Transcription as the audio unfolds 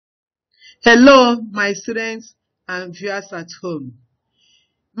Hello, my students and viewers at home.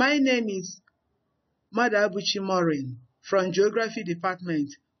 My name is Maduabuchi Maureen from Geography Department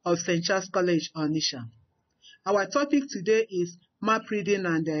of St. Charles College, Onitsha. Our topic today is map reading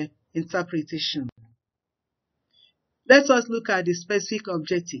and interpretation. Let us look at the specific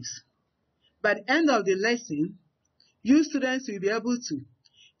objectives. By the end of the lesson, you students will be able to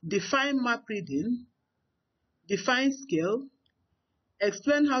define map reading, define scale,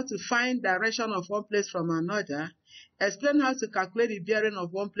 explain how to find direction of one place from another, explain how to calculate the bearing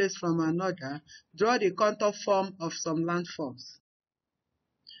of one place from another, draw the contour form of some landforms.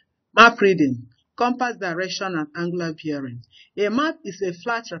 Map reading, compass direction and angular bearing. A map is a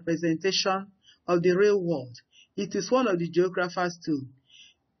flat representation of the real world. It is one of the geographer's tools.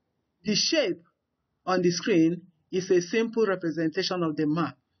 The shape on the screen is a simple representation of the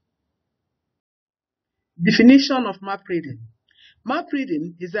map. Definition of map reading. Map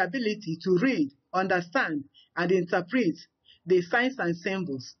reading is the ability to read, understand, and interpret the signs and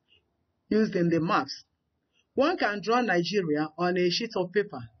symbols used in the maps. One can draw Nigeria on a sheet of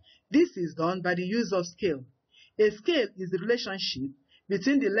paper. This is done by the use of scale. A scale is the relationship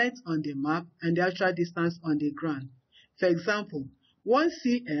between the length on the map and the actual distance on the ground. For example, 1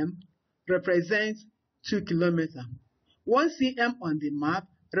 cm represents 2 kilometers. 1 cm on the map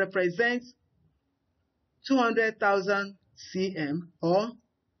represents 200,000 cm or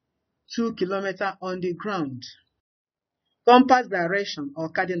 2 kilometers on the ground. Compass direction or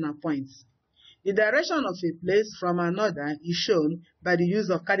cardinal points. The direction of a place from another is shown by the use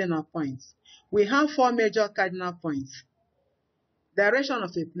of cardinal points. We have 4 major cardinal points. Direction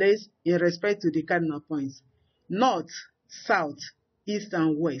of a place in respect to the cardinal points. North, south, east,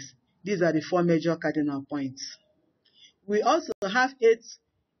 and west. These are the 4 major cardinal points. We also have 8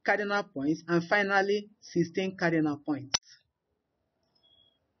 cardinal points and finally 16 cardinal points.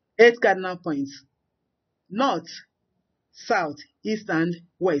 8 cardinal points. North, south, east, and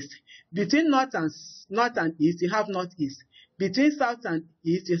west. Between north and east, you have northeast. Between south and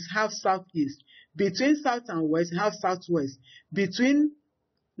east, you have southeast. Between south and west, you have southwest. Between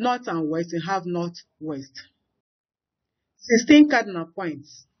north and west, you have northwest. 16 cardinal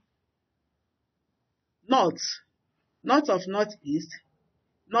points. North, north of northeast,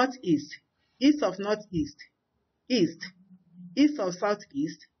 northeast, east of northeast, east, east of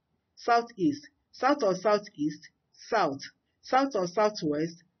southeast, southeast, south of southeast, south, south of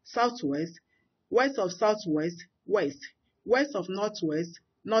southwest, southwest, west of southwest, west, west of northwest,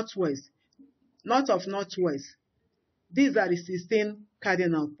 northwest, north of northwest. These are the 16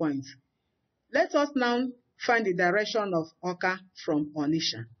 cardinal points. Let us now find the direction of Awka from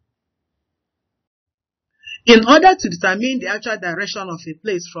Onitsha. In order to determine the actual direction of a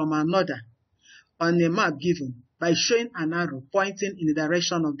place from another on a map given by showing an arrow pointing in the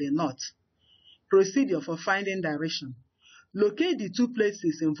direction of the north. Procedure for finding direction. Locate the 2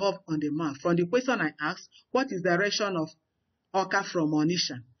 places involved on the map. From the question I asked, what is the direction of Awka from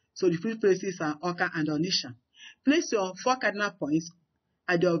Onitsha? So the 2 places are Awka and Onitsha. Place your 4 cardinal points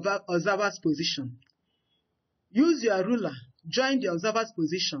at the observer's position. Use your ruler, join the observer's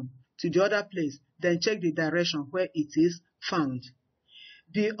position to the other place, then check the direction where it is found.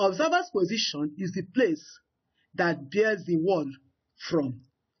 The observer's position is the place that bears the word from.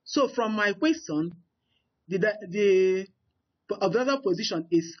 So from my question, the observer position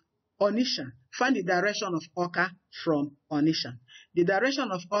is Onitsha. Find the direction of Awka from Onitsha. The direction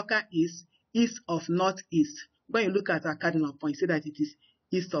of Awka is east of northeast. When you look at our cardinal point, say that it is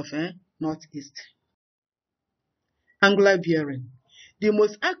east of northeast. Angular bearing. The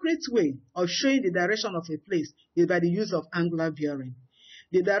most accurate way of showing the direction of a place is by the use of angular bearing.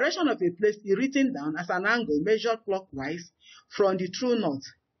 The direction of a place is written down as an angle measured clockwise from the true north.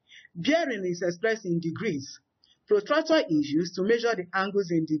 Bearing is expressed in degrees. Protractor is used to measure the angles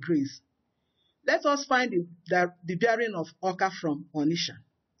in degrees. Let us find the bearing of Awka from Onitsha.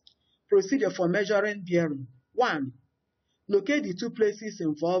 Procedure for measuring bearing. 1. Locate the 2 places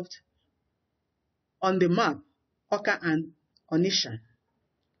involved on the map, Awka and Onitsha.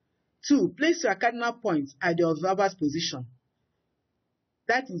 2. Place your cardinal points at the observer's position.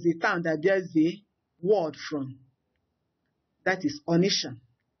 That is the town that bears the word from. That is Onitsha.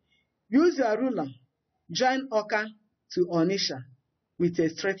 Use your ruler. Join Awka to Onitsha with a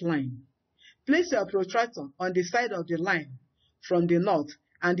straight line. Place your protractor on the side of the line from the north,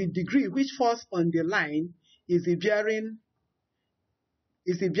 and the degree which falls on the line is the bearing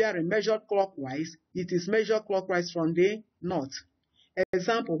measured clockwise. It is measured clockwise from the north.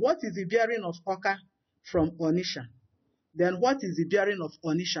 Example, what is the bearing of Awka from Onitsha? Then what is the bearing of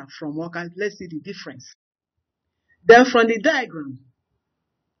Onitsha from Awka? Let's see the difference. Then from the diagram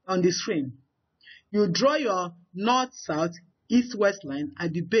on the screen. You draw your north-south, east-west line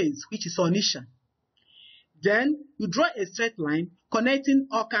at the base, which is Onitsha. Then you draw a straight line connecting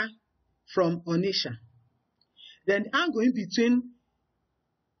Awka from Onitsha. Then the angle in between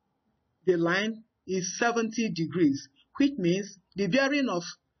the line is 70 degrees, which means the bearing of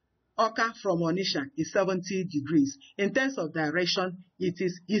Awka from Onitsha is 70 degrees. In terms of direction, it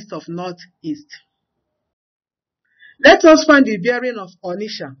is east of northeast. Let us find the bearing of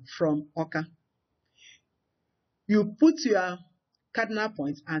Onitsha from Awka. You put your cardinal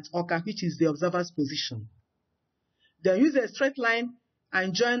point at Awka, which is the observer's position. Then use a straight line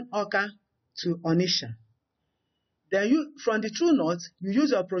and join Awka to Onitsha. Then from the true north, you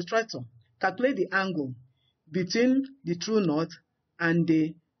use your protractor, calculate the angle between the true north and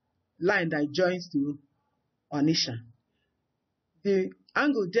the line that joins to Onitsha. The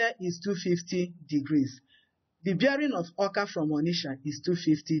angle there is 250 degrees. The bearing of Awka from Onitsha is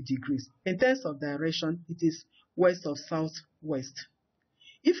 250 degrees. In terms of direction, it is west of southwest.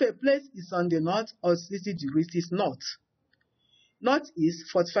 If a place is on the north or 60 degrees, it is north. North is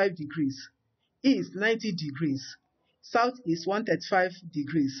 45 degrees. East 90 degrees. South is 135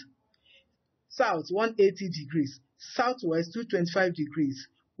 degrees. South 180 degrees. Southwest 225 degrees.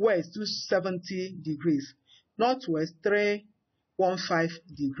 West 270 degrees. Northwest 315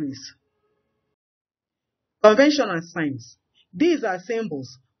 degrees. Conventional signs. These are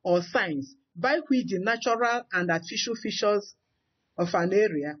symbols or signs by which the natural and artificial features of an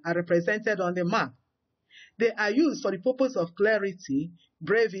area are represented on the map. They are used for the purpose of clarity,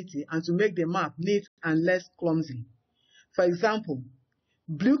 brevity, and to make the map neat and less clumsy. For example,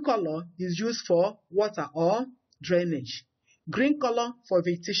 blue color is used for water or drainage, green color for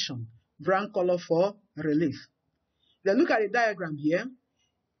vegetation, brown color for relief. Then look at the diagram here.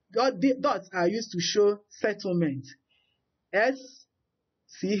 The dots are used to show settlement.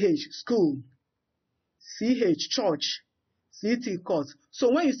 SCH, school. CH, church. CT, court.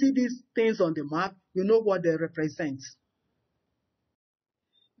 So when you see these things on the map, you know what they represent.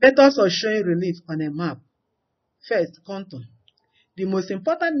 Methods of showing relief on a map. First, contour. The most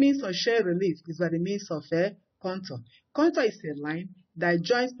important means of showing relief is by the means of a contour. Contour is a line that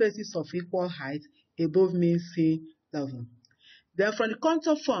joins places of equal height above mean sea level. Then from the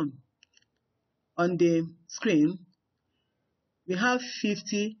contour form on the screen, we have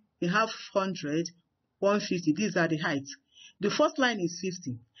 50, we have 100, 150. These are the heights. The first line is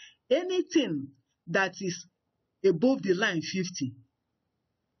 50. Anything that is above the line 50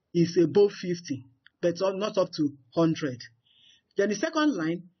 is above 50, but not up to 100. Then the second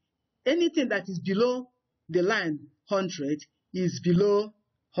line, anything that is below the line 100 is below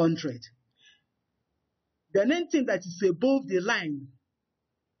 100. Then anything that is above the line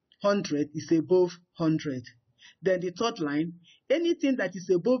 100 is above 100. Then the third line, anything that is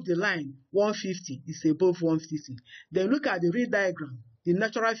above the line 150 is above 150. Then look at the real diagram, the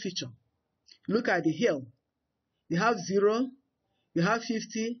natural feature. Look at the hill. You have 0, you have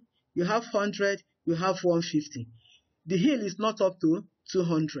 50, you have 100, you have 150. The hill is not up to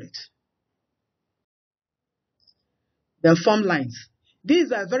 200. Then form lines.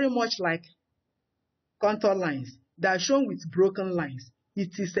 These are very much like contour lines. They are shown with broken lines.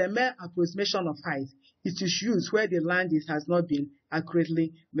 It is a mere approximation of height. It is used where the land has not been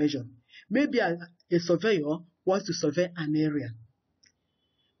accurately measured. Maybe a surveyor wants to survey an area,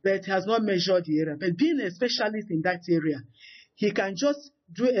 but has not measured the area. But being a specialist in that area, he can just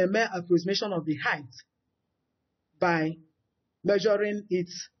do a mere approximation of the height by measuring it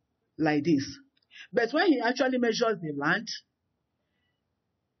like this. But when he actually measures the land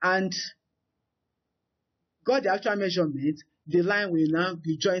and got the actual measurement, the line will now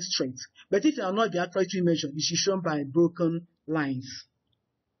be joined straight. But it will not be accurately measured. It is shown by broken lines.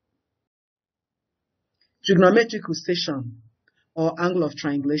 Trigonometric station or angle of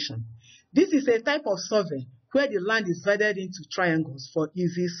triangulation. This is a type of survey where the land is divided into triangles for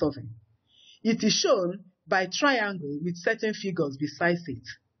easy survey. It is shown by triangle with certain figures besides it.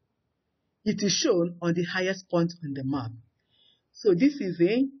 It is shown on the highest point on the map. So this is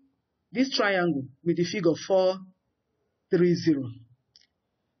this triangle with the figure 430.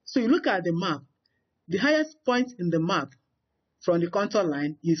 So you look at the map. The highest point in the map from the contour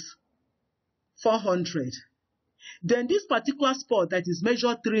line is 400. Then this particular spot that is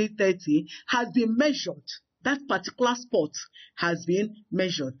measured 330 has been measured. That particular spot has been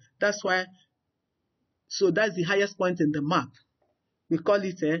measured. That's why, so that's the highest point in the map. We call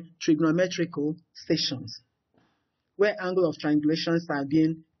it a trigonometrical stations, where angle of triangulations are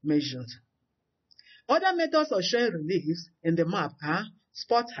being measured. Other methods of showing reliefs in the map are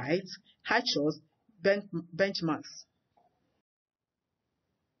spot heights, hatchers, benchmarks.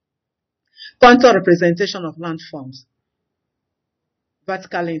 Contour representation of landforms.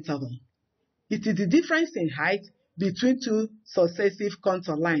 Vertical interval. It is the difference in height between two successive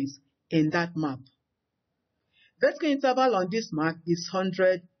contour lines in that map. Vertical interval on this map is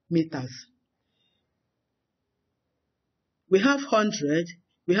 100 meters. We have 100,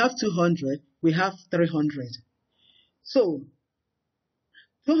 we have 200, we have 300. So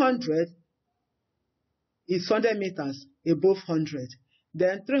 200 is 100 meters above 100.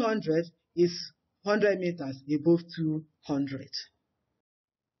 Then 300 is 100 meters above 200.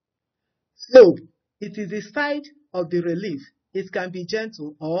 Slope. It is the side of the relief. It can be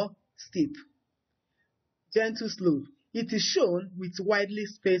gentle or steep. Gentle slope. It is shown with widely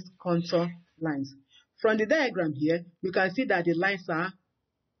spaced contour lines. From the diagram here, you can see that the lines are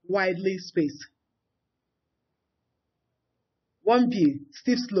widely spaced. 1B,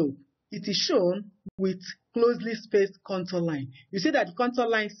 steep slope. It is shown with closely spaced contour line. You see that the contour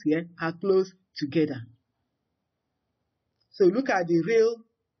lines here are close together. So look at the real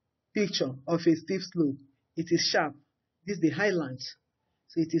picture of a steep slope. It is sharp. This is the highland.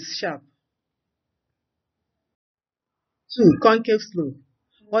 So it is sharp. 2. Concave slope.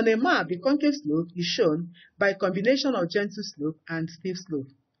 On a map, the concave slope is shown by a combination of gentle slope and steep slope.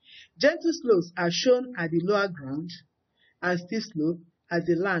 Gentle slopes are shown at the lower ground and steep slope as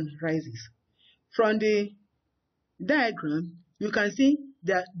the land rises. From the diagram, you can see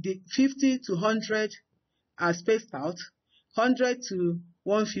that the 50 to 100 are spaced out, 100 to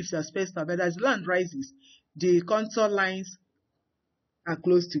 150 are spaced out, but as the land rises, the contour lines are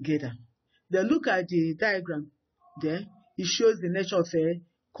close together. Then look at the diagram there. It shows the nature of a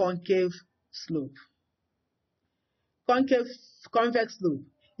concave slope. Convex slope.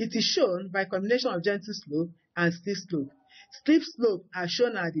 It is shown by a combination of gentle slope and steep slope. Steep slope are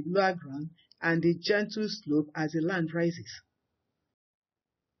shown at the lower ground and the gentle slope as the land rises.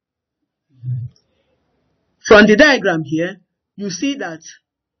 From the diagram here, you see that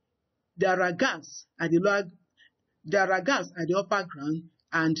there are gaps at the upper ground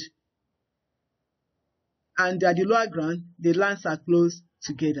and at the lower ground, the lands are close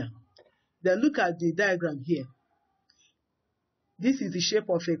together. Then look at the diagram here. This is the shape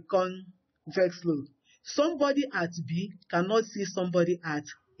of a convex slope. Somebody at B cannot see somebody at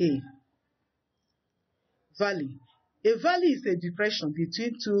A. Valley. A valley is a depression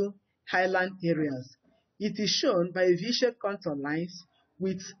between two highland areas. It is shown by V-shaped contour lines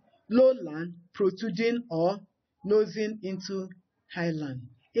with lowland protruding or nosing into highland.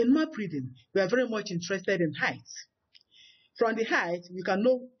 In map reading, we are very much interested in height. From the height, you can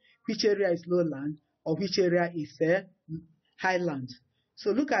know which area is lowland or which area is highland.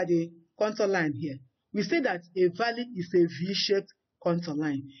 So look at the contour line here. We say that a valley is a V-shaped contour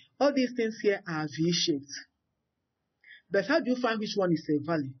line. All these things here are V-shaped. But how do you find which one is a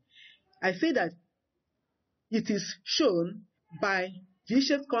valley? I say that it is shown by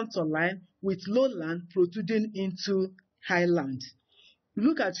V-shaped contour line with lowland protruding into highland.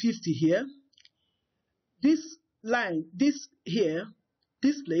 Look at 50 here. This line, this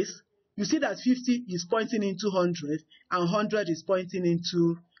place, you see that 50 is pointing into 100 and 100 is pointing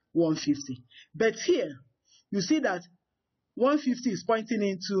into 150. But here, you see that 150 is pointing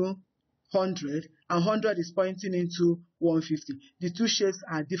into 100 and 100 is pointing into 150. The two shapes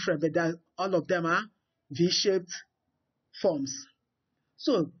are different, but all of them are V-shaped forms.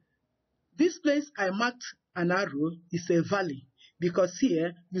 So, this place I marked an arrow is a valley because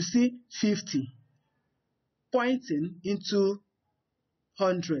here you see 50 pointing into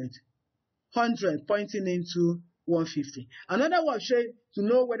 100. 100 pointing into 150. Another one showing to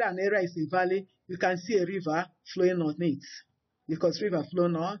know whether an area is a valley, you can see a river flowing on it because rivers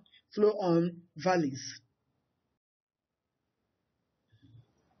flow on valleys.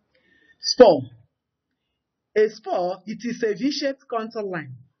 Spur. A spur, it is a V-shaped contour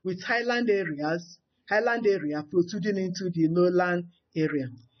line with highland area protruding into the lowland area.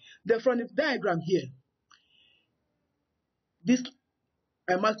 Then from the diagram here, this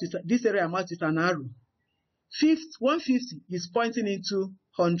area I marked with an arrow. 150 is pointing into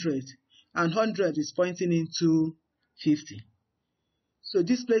 100 and 100 is pointing into 50. So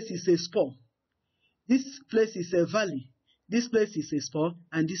this place is a spur. This place is a valley. This place is a spur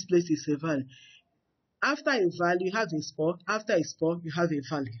and this place is a valley. After a valley, you have a spur. After a spur, you have a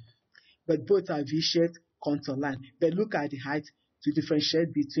valley. But both are V-shaped contour line. But look at the height to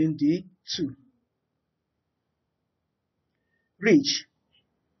differentiate between the two. Ridge.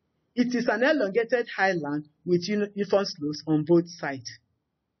 It is an elongated highland with uniform slopes on both sides.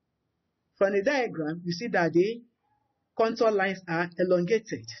 From the diagram, you see that the contour lines are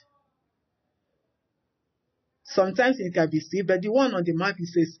elongated. Sometimes it can be steep, but the one on the map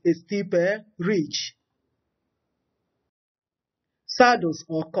is a steep ridge. Saddles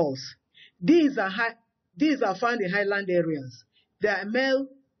or cols. These are found in highland areas. They are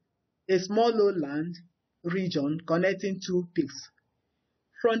a small lowland region connecting two peaks.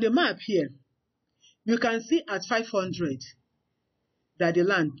 From the map here, you can see at 500 that the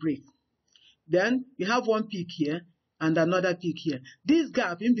land breaks. Then you have one peak here and another peak here. This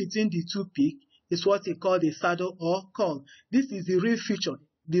gap in between the two peaks is what we call the saddle or col. This is the real feature,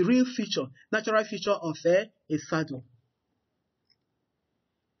 natural feature of a saddle.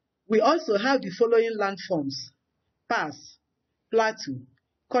 We also have the following landforms: pass, plateau,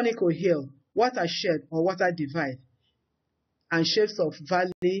 conical hill, watershed or water divide, and shapes of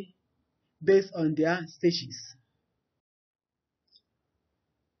valley based on their stages.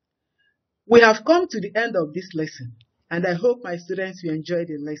 We have come to the end of this lesson, and I hope my students will enjoy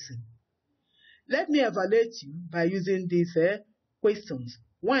the lesson. Let me evaluate you by using these questions.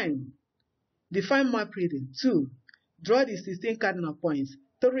 1. Define map reading. 2. Draw the 16 cardinal points.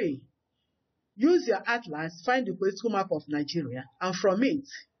 3. Use your atlas, find the political map of Nigeria, and from it,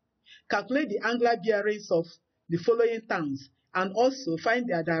 calculate the angular bearings of the following towns and also find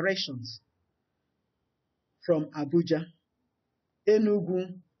their directions from Abuja,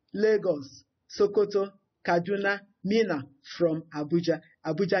 Enugu, Lagos, Sokoto, Kaduna, Minna from Abuja.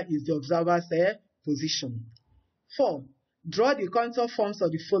 Abuja is the observer's position. 4. Draw the contour forms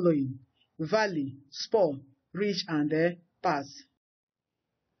of the following: valley, spur, ridge, and pass.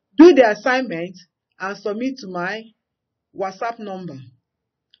 Do the assignment and submit to my WhatsApp number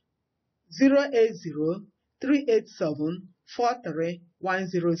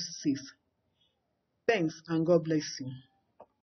 080-387-43106. Thanks and God bless you.